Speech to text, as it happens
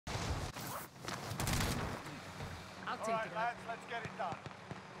Alright, lads, let's get it done.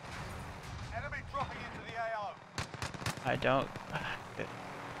 Enemy dropping into the AO. I don't.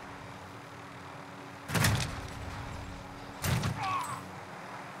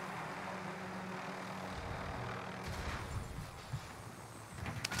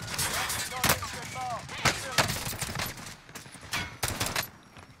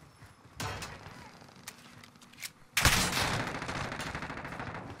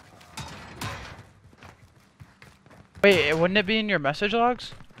 Wait, wouldn't it be in your message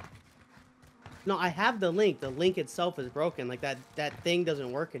logs? No, I have the link. The link itself is broken. Like that thing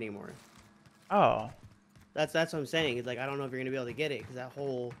doesn't work anymore. Oh. That's what I'm saying. It's like I don't know if you're gonna be able to get it because that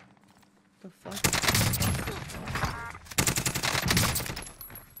whole. What the fuck?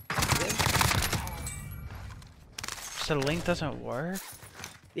 So the link doesn't work?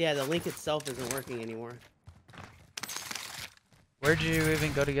 Yeah, the link itself isn't working anymore. Where'd you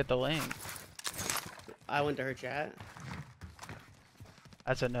even go to get the link? I went to her chat.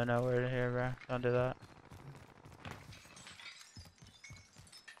 That's a no-no word here, bro. Don't do that.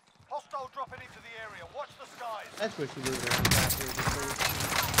 Hostile dropping into the area. Watch the skies. That's what she moved around faster.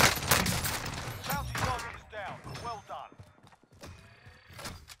 Bounty target is down. Well done.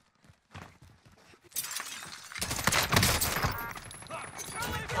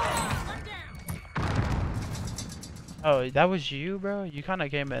 Oh, that was you, bro? You kind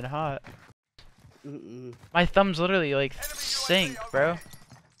of came in hot. My thumb's literally like sink, bro.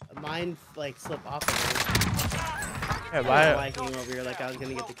 Mine like slipped off of it. Yeah, why? I came over here like I was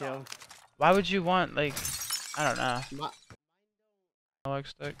gonna get the kill. Why would you want like? I don't know. Analog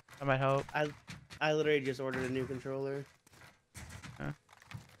stick. That might help. I literally just ordered a new controller. Huh.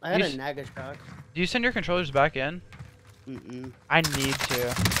 I had a Naga shock. Do you send your controllers back in? I need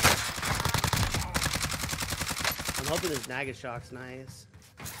to. I'm hoping this Naga shock's nice.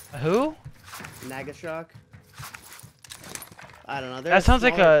 Who? Naga shock. I don't know. That sounds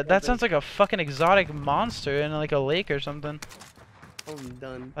like a fucking exotic monster in like a lake or something. I'm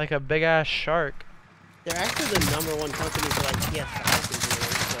done. Like a big ass shark. They're actually the #1 company for like PS5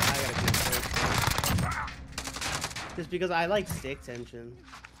 controllers, so I gotta keep it. Just because I like stick tension.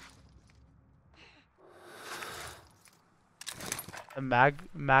 A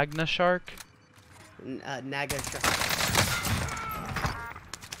Magna shark? Naga shark.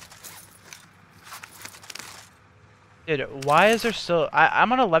 Dude, why is there still...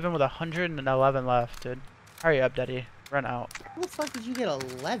 I'm on 11 with 111 left, dude. Hurry up, Daddy. Run out. How the fuck did you get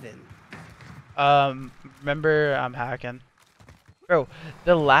 11? Remember I'm hacking. Bro,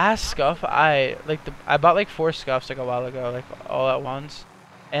 the last scuff, I bought like 4 scuffs like a while ago, like all at once.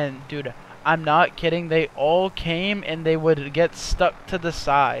 And dude, I'm not kidding, they all came and they would get stuck to the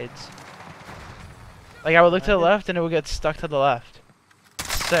sides. Like I would look to the left and it would get stuck to the left.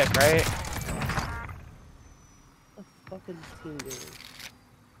 Sick, right? What the fuck is this team doing?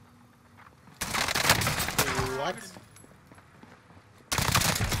 What?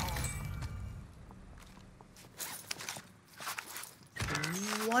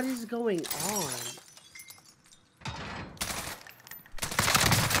 What is going on?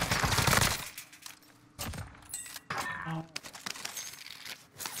 Oh.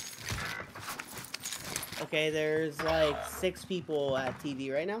 Okay, there's like 6 people at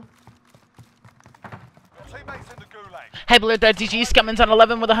TV right now. Your teammates in the gulag. Hey, Blur, that DG Scummn's on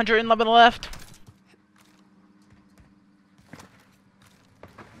 11 with 111 left.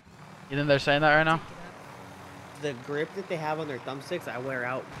 You think they're saying that right now? The grip that they have on their thumbsticks, I wear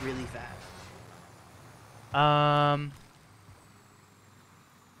out really fast.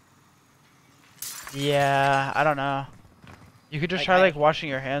 Yeah, I don't know. You could just try like washing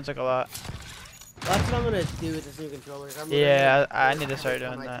your hands like a lot. Well, that's what I'm gonna do with this new controller. Yeah, I need to start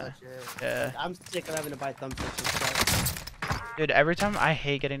doing that. Yeah. I'm sick of having to buy thumbsticks and stuff. Dude, every time I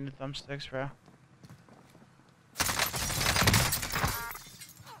hate getting the thumbsticks, bro.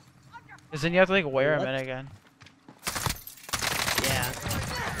 Cause then you have to like wear them in again. Yeah.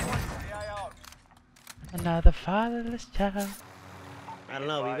 Another fatherless child. I don't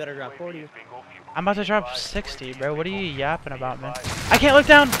know, we better drop 40. I'm about to drop 60, bro. What are you yapping about, man? I can't look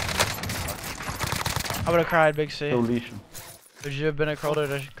down! I would've cried, Big C. Would you have been a shoulder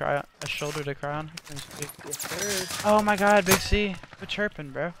to cry on? Yes, sir. Oh my god, Big C. Quit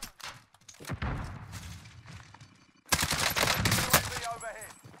chirping, bro.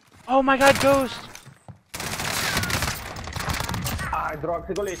 Oh my god, Ghost!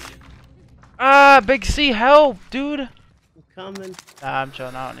 Ah, Big C, help, dude! I'm coming. Nah, I'm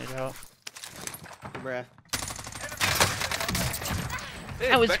chilling. I don't need help. Bruh.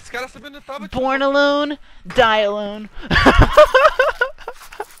 I was born alone, die alone.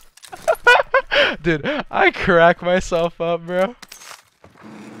 Dude, I crack myself up, bro.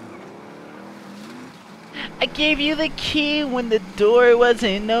 I gave you the key when the door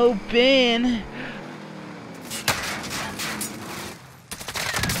wasn't open.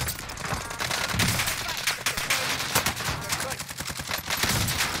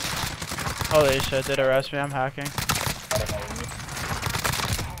 Holy shit, did arrest me, I'm hacking.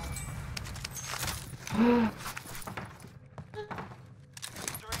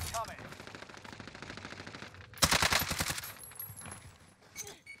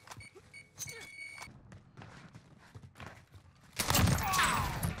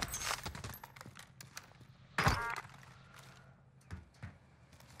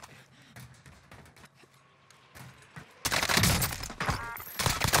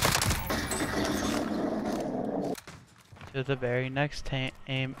 To the very next aim.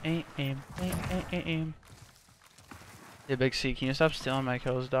 Hey, Big C, can you stop stealing my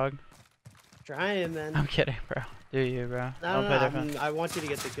kills, dog? Trying, man. I'm kidding, bro. Do you, bro? No, I want you to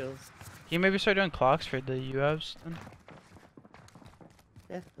get the kills. Can you maybe start doing clocks for the UFs then?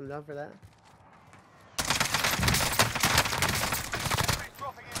 Yeah, I'm down for that.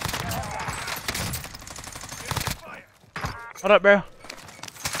 Hold up, bro.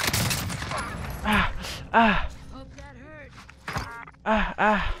 Ah. Hope that hurt.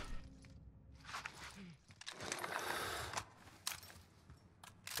 Ah.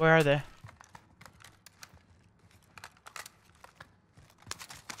 Where are they?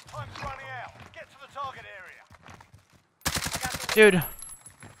 Time's running out. Get to the target area. Dude.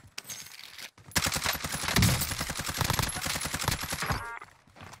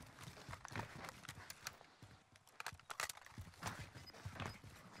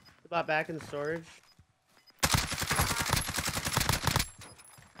 About back in storage.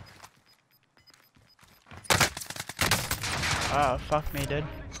 Oh, fuck me, dude.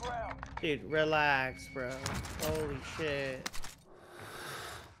 Dude, relax, bro. Holy shit.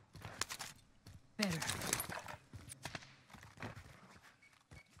 Better.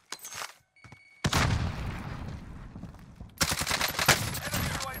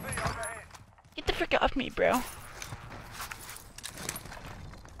 Get the frick off me, bro.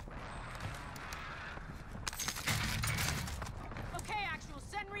 Okay, actual,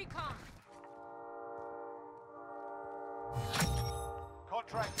 send recon.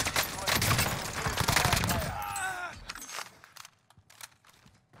 Contract.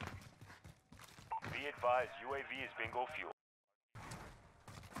 Be advised, UAV is bingo fuel.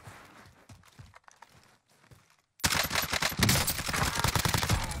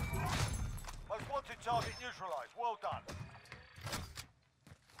 Most wanted target neutralized. Well done.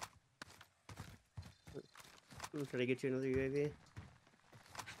 I'm trying to get you another UAV.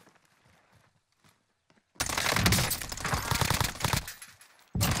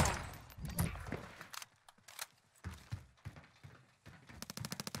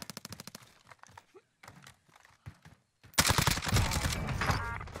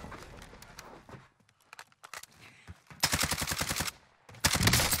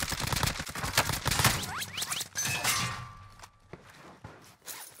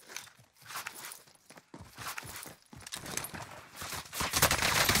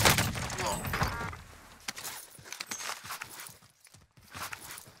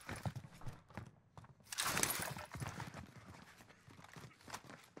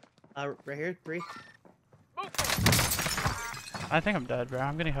 Right here, 3. I think I'm dead, bro.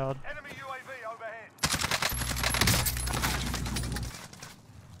 I'm getting held. Enemy UAV overhead.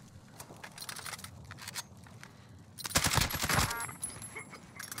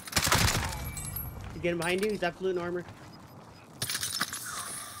 He's getting behind you. He's absolute in armor.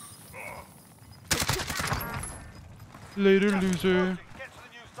 Later, loser. Get to the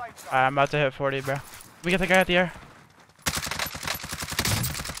new safe zone. I'm about to hit 40, bro. We get the guy at the air.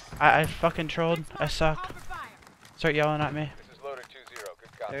 I fucking trolled. I suck. Cover fire. Start yelling at me. This is loader 2-0.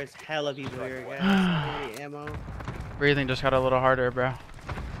 Good copy. There's hella people here, guys. Any ammo. Breathing just got a little harder, bro.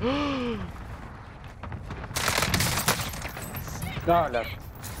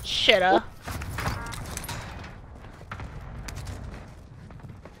 Shut up.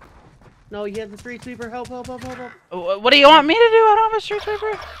 No, you have the street sweeper. Help. What do you want me to do? I don't have a street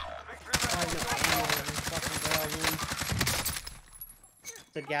sweeper.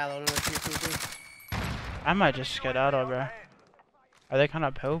 The Gallo, no street sweeper. I might just skedaddle, bro. Are they kind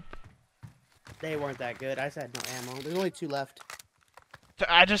of poop? They weren't that good. I said no ammo. There's only 2 left.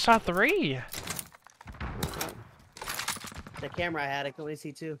 I just saw 3. The camera I had, I could only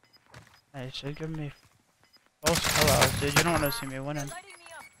see 2. Hey, should give me false colors, dude. You don't want to see me winning. Lighting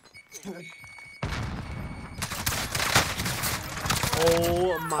me up.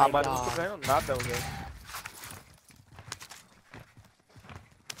 Oh my Mas eu não tô god. vendo nada, velho.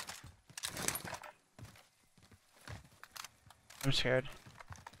 I'm scared.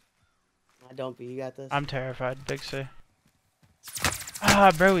 Don't be. You got this. I'm terrified. Big C.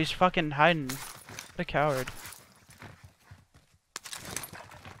 Ah, bro, he's fucking hiding. What a coward.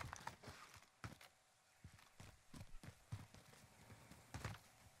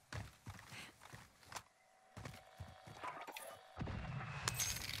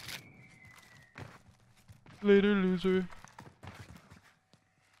 Later, loser.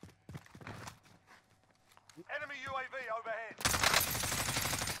 Enemy UAV overhead.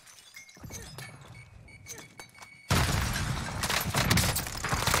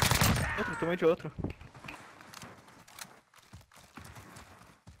 Outro, totalmente outro.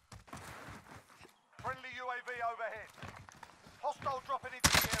 Friendly UAV overhead. Hostile dropping into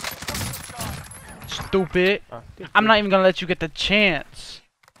the area. Watch the sky. Stupid. Ah, tem I'm not even gonna let you get the chance.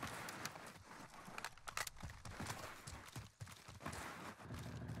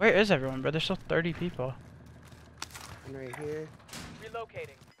 Where is everyone, bro? There's still 30 people. I'm right here.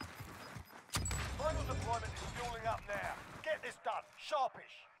 Relocating. Final deployment is fueling up now. Get this done.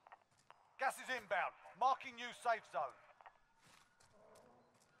 Sharpish. Gas is inbound. Marking new safe zone.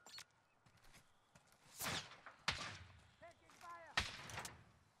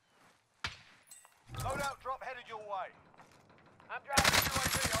 Loadout drop headed your way. I'm driving.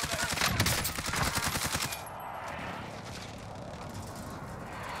 UAV overhead.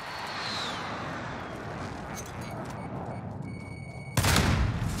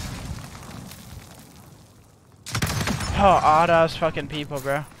 Oh, odd ass fucking people,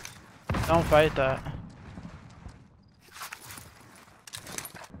 bro. Don't fight that.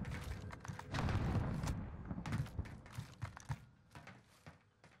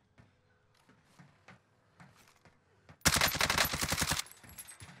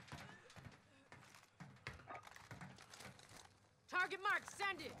 Target mark,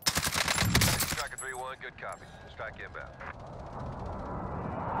 send it. Tracker 3-1, good copy. Strike inbound.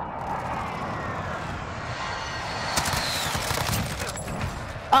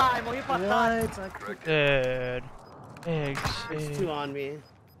 Ai, morri pra trás. What? Dude. Big There's C. two on me.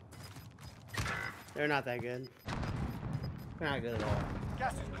 They're not that good. They're not good at all.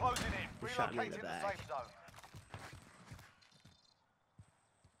 Gas is closing in. He shot me in Relocating the the back. safe zone.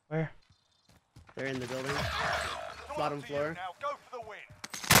 Where? They're in the building. It's all Bottom up to you floor. now. Go for the win.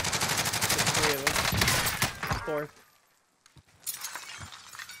 There's three of them. Four.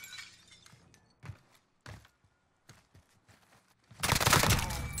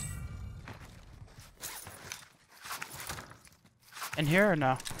 In here or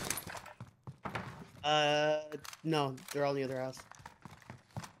no? No, they're all in the other house.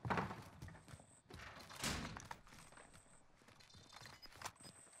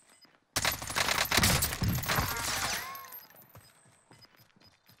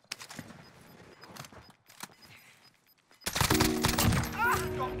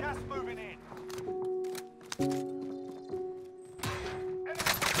 Got gas moving in.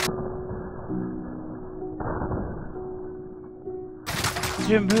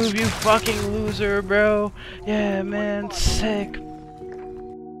 You move, you fucking loser, bro. Yeah, man, sick.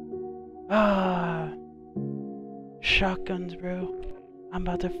 Ah. Shotguns, bro. I'm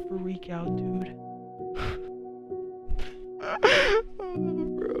about to freak out, dude.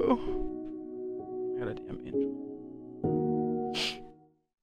 Oh, bro. I got a damn angel.